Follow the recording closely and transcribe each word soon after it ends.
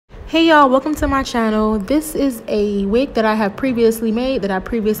Hey y'all, welcome to my channel. This is a wig that I have previously made, that I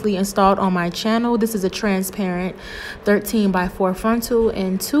previously installed on my channel. This is a transparent 13x4 frontal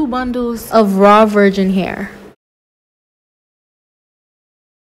and 2 bundles of raw virgin hair.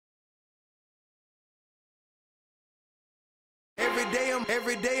 Every day I'm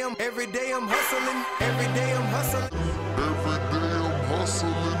hustling. Every day I'm hustling. Every day I'm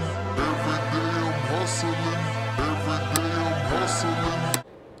hustling.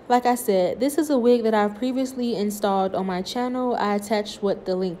 Like I said, this is a wig that I've previously installed on my channel. I attached what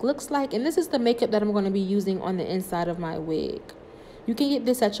the link looks like, and this is the makeup that I'm going to be using on the inside of my wig. You can get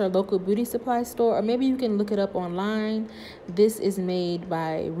this at your local beauty supply store, or maybe you can look it up online. This is made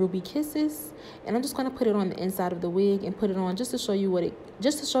by Ruby Kisses, and I'm just going to put it on the inside of the wig and put it on just to show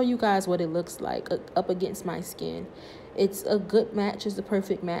you guys what it looks like up against my skin. It's a good match. It's the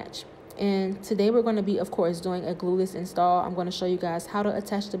perfect match. And today we're going to be, of course, doing a glueless install. I'm going to show you guys how to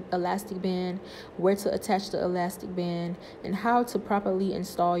attach the elastic band, where to attach the elastic band, and how to properly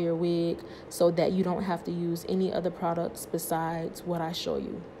install your wig so that you don't have to use any other products besides what I show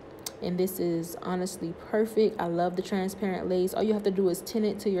you. And this is honestly perfect. I love the transparent lace. All you have to do is tint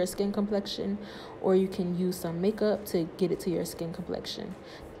it to your skin complexion, or you can use some makeup to get it to your skin complexion.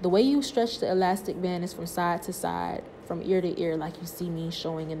 The way you stretch the elastic band is from side to side, from ear to ear, like you see me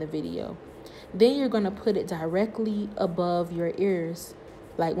showing in the video. Then you're going to put it directly above your ears.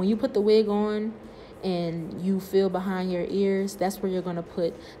 Like when you put the wig on and you feel behind your ears, that's where you're going to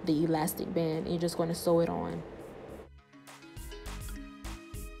put the elastic band, and you're just going to sew it on.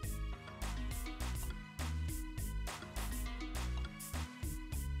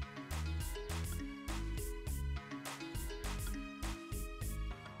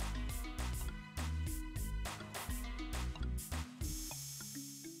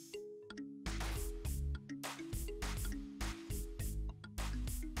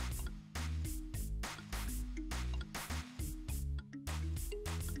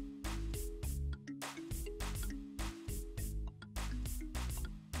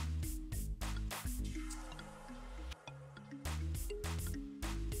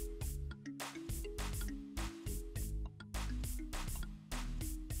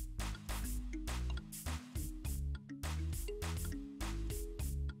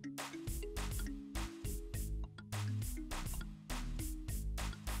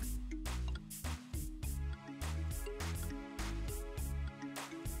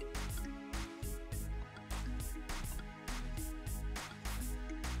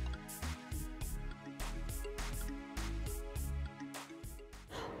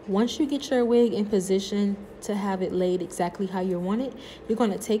 Once you get your wig in position to have it laid exactly how you want it, you're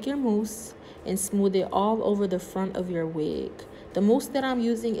going to take your mousse and smooth it all over the front of your wig. The mousse that I'm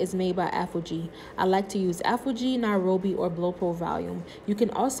using is made by ELASIC. I like to use ELASIC, Nairobi, or Blow Pro Volume. You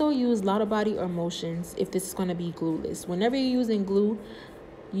can also use Lotta Body or Motions if this is going to be glueless. Whenever you're using glue,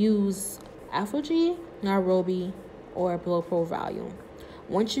 use ELASIC, Nairobi, or Blow Pro Volume.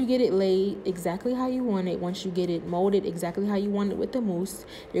 Once you get it laid exactly how you want it, once you get it molded exactly how you want it with the mousse,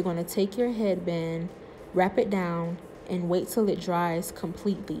 you're going to take your headband, wrap it down, and wait till it dries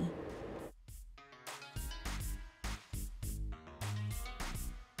completely.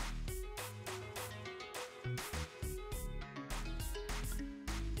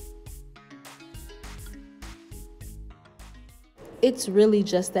 It's really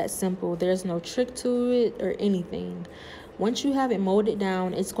just that simple. There's no trick to it or anything. Once you have it molded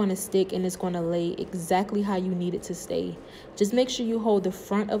down, it's going to stick and it's going to lay exactly how you need it to stay. Just make sure you hold the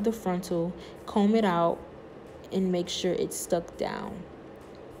front of the frontal, comb it out, and make sure it's stuck down.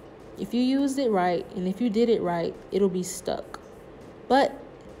 If you used it right and if you did it right, it'll be stuck. But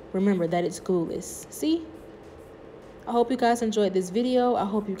remember that it's glueless. See? I hope you guys enjoyed this video. I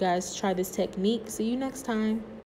hope you guys try this technique. See you next time.